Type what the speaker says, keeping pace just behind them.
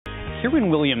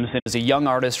Kieron Williamson is a young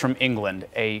artist from England,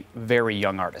 a very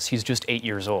young artist. He's just 8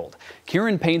 years old.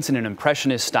 Kieron paints in an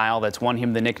impressionist style that's won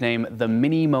him the nickname the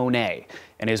Mini Monet,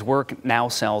 and his work now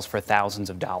sells for thousands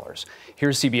of dollars.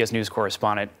 Here's CBS News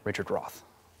correspondent Richard Roth.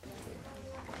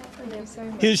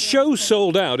 His show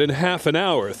sold out in half an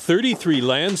hour, 33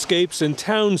 landscapes and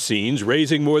town scenes,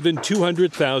 raising more than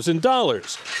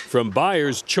 $200,000 from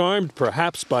buyers charmed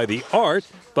perhaps by the art,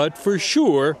 but for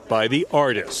sure by the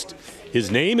artist. His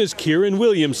name is Kieron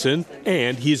Williamson,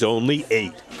 and he's only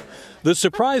 8. The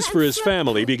surprise for his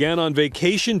family began on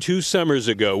vacation 2 summers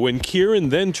ago when Kieron,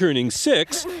 then turning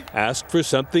 6, asked for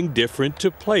something different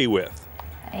to play with.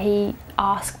 He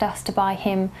asked us to buy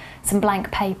him some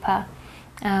blank paper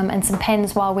and some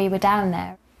pens while we were down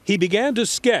there. He began to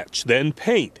sketch, then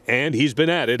paint, and he's been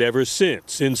at it ever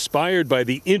since, inspired by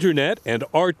the internet and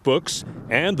art books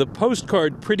and the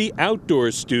postcard pretty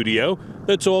outdoor studio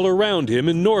that's all around him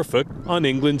in Norfolk on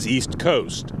England's east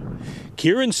coast.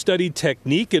 Kieron studied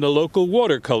technique in a local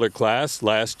watercolor class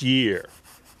last year.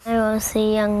 I was the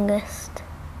youngest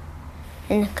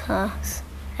in the class.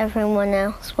 Everyone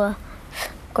else were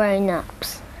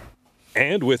grown-ups.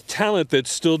 And with talent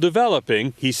that's still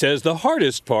developing, he says the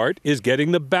hardest part is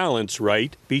getting the balance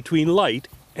right between light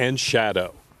and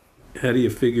shadow. How do you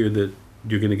figure that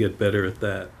you're going to get better at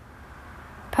that?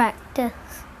 Practice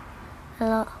a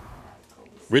lot.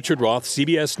 Richard Roth,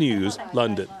 CBS News,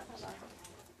 London.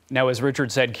 Now, as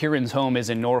Richard said, Kieron's home is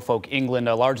in Norfolk, England,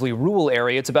 a largely rural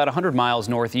area. It's about 100 miles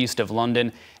northeast of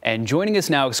London. And joining us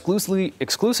now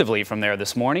exclusively from there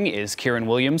this morning is Kieron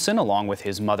Williamson, along with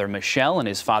his mother, Michelle, and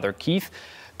his father, Keith.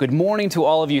 Good morning to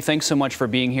all of you. Thanks so much for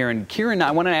being here. And Kieron,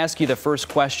 I want to ask you the first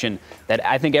question that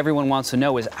I think everyone wants to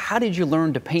know is, how did you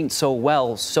learn to paint so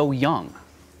well so young?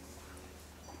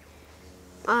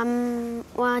 Well,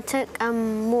 I took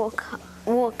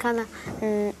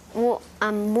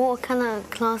watercolor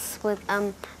class with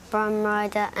Brian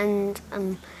Ryder, and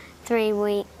 3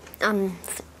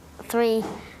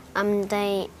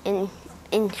 day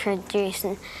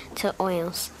introduction to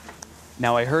oils.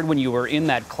 Now, I heard when you were in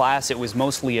that class, it was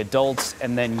mostly adults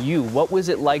and then you. What was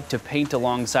it like to paint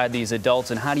alongside these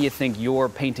adults, and how do you think your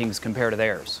paintings compare to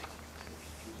theirs?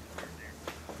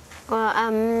 Well,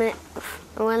 it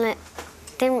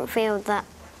didn't feel that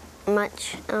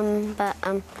much, but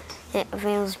it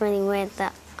feels really weird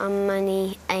that I'm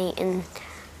only 8 and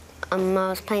I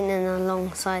was painting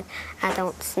alongside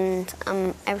adults, and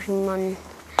everyone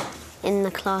in the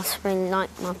class really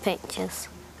liked my pictures.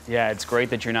 Yeah, it's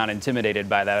great that you're not intimidated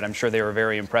by that. I'm sure they were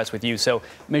very impressed with you. So,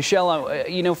 Michelle,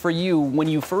 you know, for you, when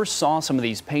you first saw some of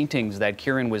these paintings that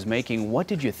Kieron was making, what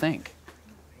did you think?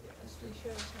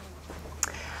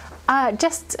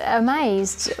 Just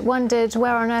amazed, wondered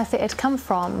where on earth it had come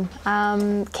from.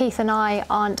 Keith and I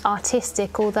aren't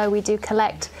artistic, although we do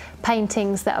collect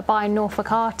paintings that are by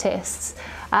Norfolk artists.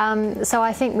 So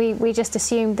I think we just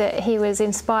assumed that he was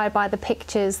inspired by the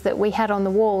pictures that we had on the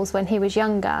walls when he was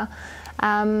younger,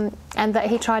 and that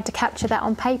he tried to capture that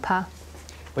on paper.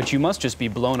 But you must just be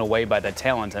blown away by the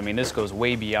talent. I mean, this goes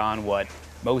way beyond what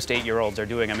most 8-year-olds are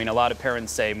doing. I mean, a lot of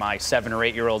parents say my 7 or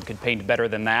 8-year-old could paint better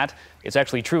than that. It's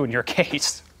actually true in your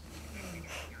case.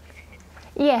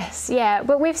 Yes, yeah,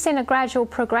 but we've seen a gradual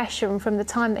progression from the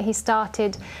time that he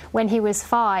started when he was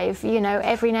 5. You know,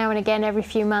 every now and again, every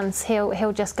few months,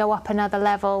 he'll just go up another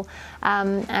level,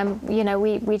 and you know,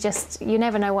 you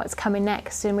never know what's coming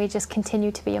next, and we just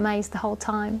continue to be amazed the whole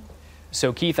time.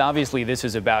 So, Keith, obviously this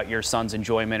is about your son's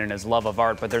enjoyment and his love of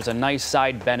art, but there's a nice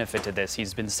side benefit to this.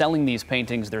 He's been selling these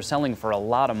paintings. They're selling for a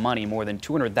lot of money, more than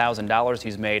 $200,000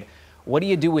 he's made. What do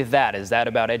you do with that? Is that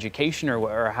about education,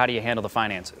 or how do you handle the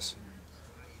finances?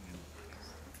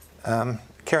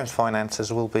 Kieron's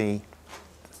finances will be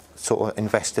sort of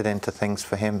invested into things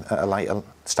for him at a later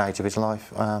stage of his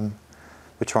life.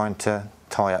 We're trying to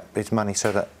tie up his money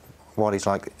so that while he's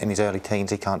like in his early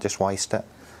teens, he can't just waste it.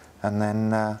 And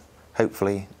then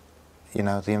hopefully, you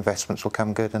know, the investments will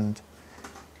come good and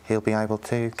he'll be able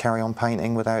to carry on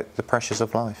painting without the pressures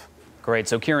of life. Great.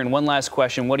 So, Kieron, one last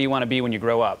question. What do you want to be when you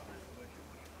grow up?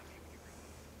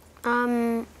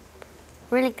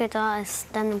 Really good artist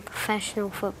and a professional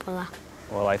footballer.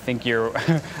 Well, I think you're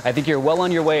well on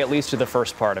your way, at least to the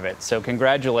first part of it. So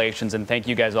congratulations, and thank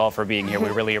you guys all for being here. We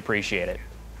really appreciate it.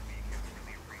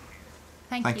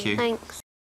 Thank you. Thanks.